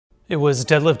It was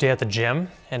deadlift day at the gym,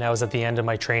 and I was at the end of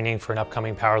my training for an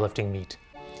upcoming powerlifting meet.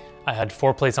 I had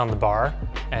 4 plates on the bar,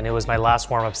 and it was my last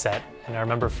warm-up set, and I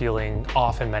remember feeling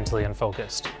off and mentally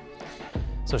unfocused.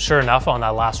 So sure enough, on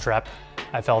that last rep,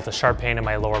 I felt a sharp pain in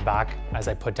my lower back as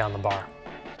I put down the bar.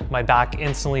 My back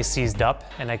instantly seized up,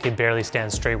 and I could barely stand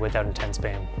straight without intense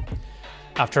pain.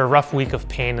 After a rough week of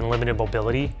pain and limited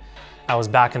mobility, I was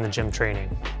back in the gym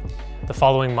training. The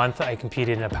following month, I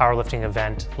competed in a powerlifting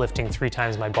event, lifting 3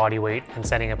 times my body weight and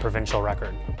setting a provincial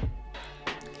record.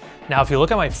 Now, if you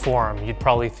look at my form, you'd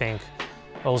probably think,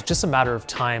 well, it was just a matter of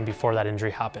time before that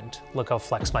injury happened. Look how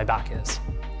flexed my back is.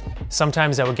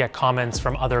 Sometimes I would get comments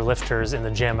from other lifters in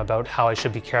the gym about how I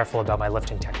should be careful about my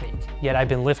lifting technique. Yet I've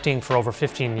been lifting for over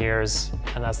 15 years,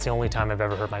 and that's the only time I've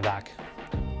ever hurt my back.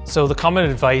 So the common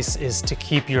advice is to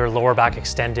keep your lower back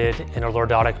extended in a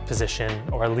lordotic position,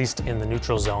 or at least in the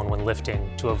neutral zone when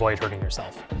lifting, to avoid hurting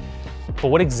yourself. But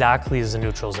what exactly is the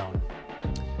neutral zone?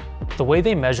 The way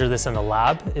they measure this in the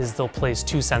lab is they'll place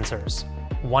 2 sensors,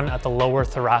 one at the lower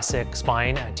thoracic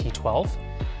spine at T12,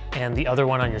 and the other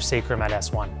one on your sacrum at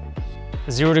S1.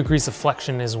 0 degrees of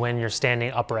flexion is when you're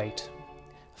standing upright.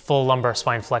 Full lumbar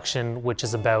spine flexion, which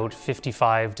is about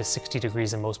 55 to 60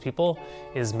 degrees in most people,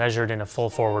 is measured in a full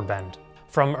forward bend.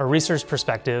 From a research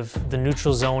perspective, the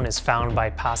neutral zone is found by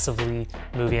passively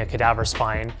moving a cadaver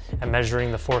spine and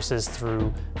measuring the forces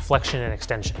through flexion and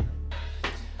extension.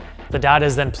 The data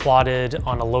is then plotted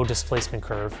on a load displacement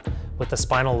curve with the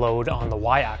spinal load on the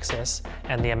y-axis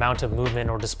and the amount of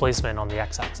movement or displacement on the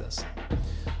x-axis.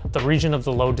 The region of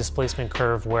the load displacement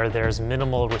curve where there's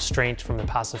minimal restraint from the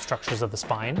passive structures of the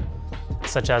spine,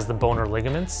 such as the bone or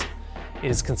ligaments,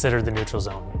 is considered the neutral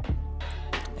zone.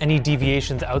 Any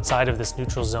deviations outside of this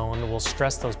neutral zone will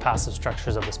stress those passive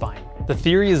structures of the spine. The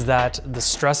theory is that the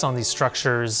stress on these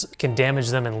structures can damage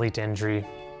them and lead to injury,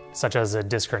 such as a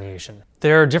disc herniation.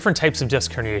 There are different types of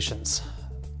disc herniations.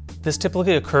 This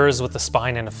typically occurs with the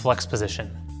spine in a flexed position,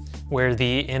 where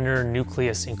the inner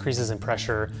nucleus increases in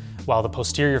pressure while the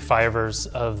posterior fibers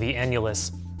of the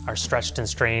annulus are stretched and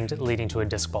strained, leading to a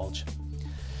disc bulge.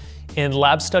 In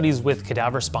lab studies with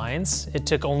cadaver spines, it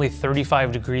took only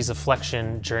 35 degrees of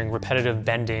flexion during repetitive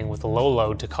bending with a low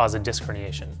load to cause a disc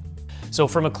herniation. So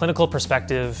from a clinical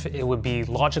perspective, it would be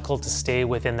logical to stay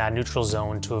within that neutral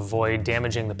zone to avoid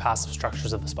damaging the passive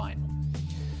structures of the spine.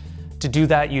 To do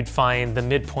that, you'd find the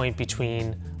midpoint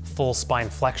between full spine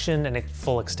flexion and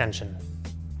full extension.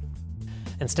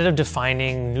 Instead of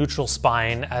defining neutral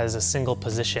spine as a single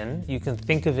position, you can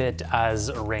think of it as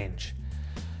a range.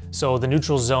 So the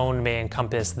neutral zone may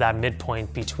encompass that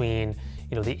midpoint between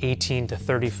the 18 to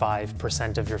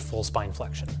 35% of your full spine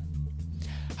flexion.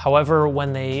 However,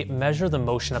 when they measure the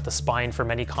motion at the spine for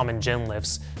many common gym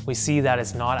lifts, we see that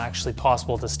it's not actually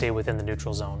possible to stay within the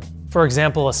neutral zone. For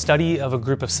example, a study of a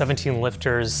group of 17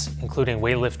 lifters, including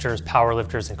weightlifters,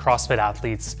 powerlifters, and CrossFit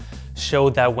athletes,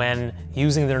 showed that when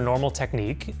using their normal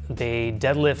technique, they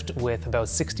deadlift with about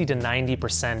 60 to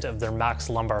 90% of their max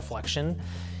lumbar flexion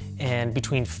and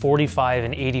between 45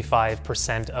 and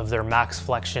 85% of their max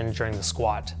flexion during the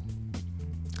squat.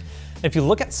 If you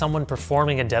look at someone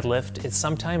performing a deadlift, it's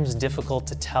sometimes difficult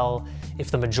to tell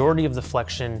if the majority of the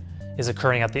flexion is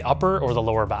occurring at the upper or the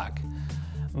lower back.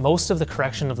 Most of the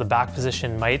correction of the back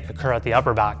position might occur at the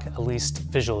upper back, at least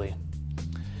visually.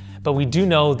 But we do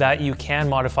know that you can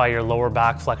modify your lower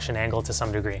back flexion angle to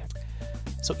some degree.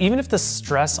 So even if the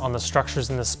stress on the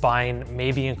structures in the spine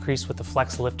may be increased with the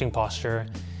flex lifting posture,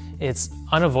 it's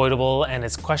unavoidable and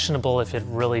it's questionable if it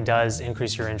really does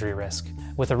increase your injury risk.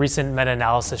 With a recent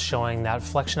meta-analysis showing that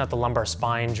flexion at the lumbar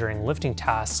spine during lifting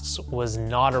tasks was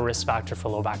not a risk factor for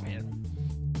low back pain.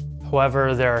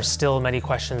 However, there are still many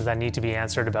questions that need to be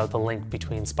answered about the link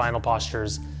between spinal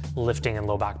postures, lifting, and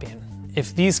low back pain.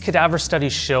 If these cadaver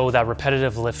studies show that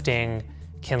repetitive lifting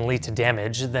can lead to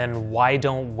damage, then why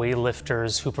don't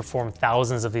weightlifters who perform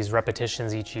thousands of these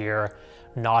repetitions each year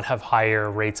not have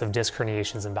higher rates of disc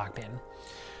herniations and back pain?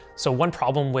 So one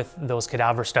problem with those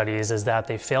cadaver studies is that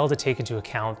they fail to take into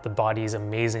account the body's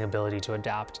amazing ability to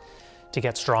adapt, to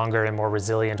get stronger and more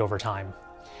resilient over time.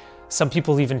 Some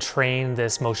people even train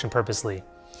this motion purposely,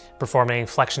 performing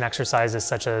flexion exercises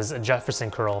such as a Jefferson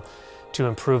curl to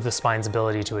improve the spine's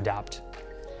ability to adapt.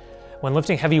 When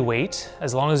lifting heavy weight,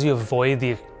 as long as you avoid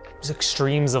the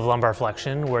extremes of lumbar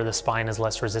flexion where the spine is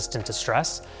less resistant to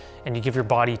stress and you give your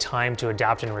body time to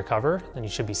adapt and recover, then you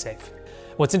should be safe.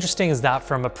 What's interesting is that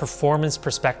from a performance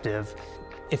perspective,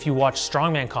 if you watch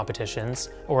strongman competitions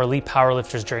or elite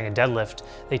powerlifters during a deadlift,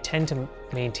 they tend to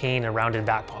maintain a rounded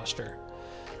back posture.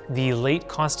 The late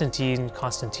Konstantin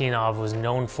Konstantinov was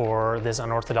known for this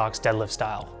unorthodox deadlift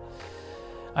style.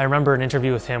 I remember an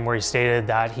interview with him where he stated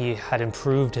that he had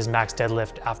improved his max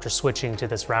deadlift after switching to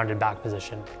this rounded back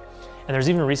position. And there's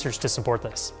even research to support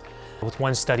this, with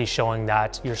one study showing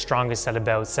that you're strongest at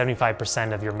about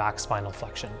 75% of your max spinal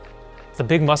flexion. The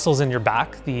big muscles in your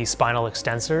back, the spinal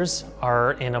extensors,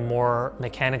 are in a more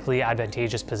mechanically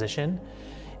advantageous position,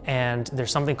 and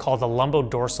there's something called the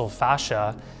lumbodorsal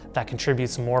fascia that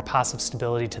contributes more passive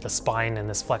stability to the spine in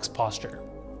this flexed posture.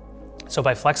 So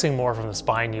by flexing more from the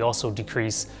spine, you also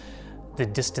decrease the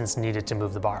distance needed to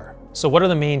move the bar. So what are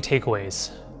the main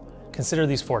takeaways? Consider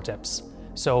these 4 tips.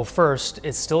 So first,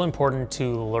 it's still important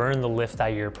to learn the lift that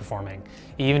you're performing,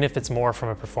 even if it's more from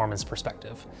a performance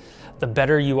perspective. The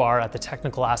better you are at the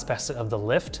technical aspects of the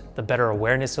lift, the better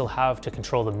awareness you'll have to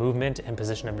control the movement and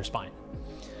position of your spine.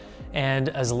 And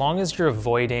as long as you're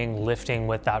avoiding lifting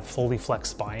with that fully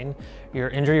flexed spine, your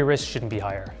injury risk shouldn't be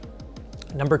higher.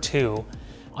 Number 2,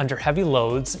 under heavy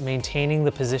loads, maintaining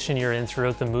the position you're in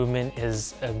throughout the movement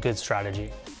is a good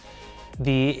strategy.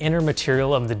 The inner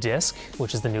material of the disc,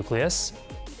 which is the nucleus,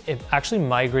 it actually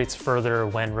migrates further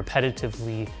when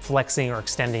repetitively flexing or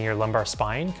extending your lumbar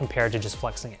spine compared to just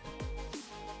flexing it.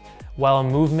 While a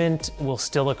movement will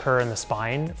still occur in the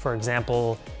spine, for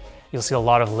example, you'll see a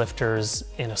lot of lifters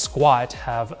in a squat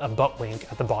have a butt wink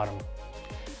at the bottom.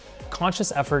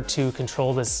 Conscious effort to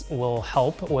control this will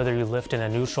help whether you lift in a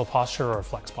neutral posture or a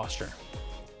flex posture.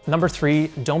 Number 3,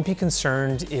 don't be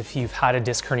concerned if you've had a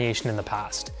disc herniation in the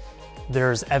past.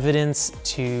 There's evidence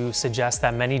to suggest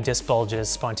that many disc bulges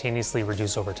spontaneously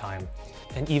reduce over time.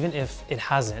 And even if it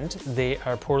hasn't, they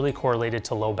are poorly correlated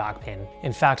to low back pain.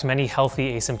 In fact, many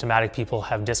healthy asymptomatic people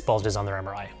have disc bulges on their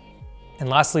MRI. And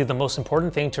lastly, the most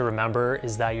important thing to remember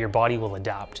is that your body will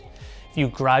adapt. If you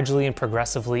gradually and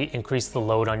progressively increase the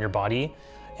load on your body,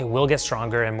 it will get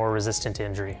stronger and more resistant to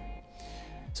injury.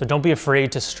 So don't be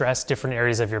afraid to stress different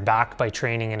areas of your back by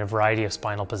training in a variety of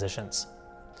spinal positions.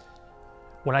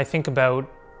 When I think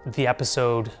about the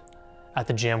episode at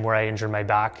the gym where I injured my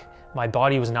back, my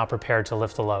body was not prepared to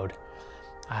lift the load.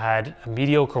 I had a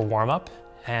mediocre warm-up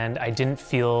and I didn't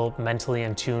feel mentally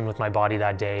in tune with my body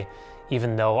that day,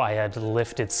 even though I had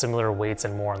lifted similar weights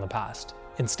and more in the past.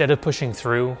 Instead of pushing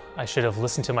through, I should have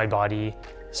listened to my body,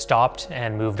 stopped,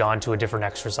 and moved on to a different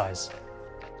exercise.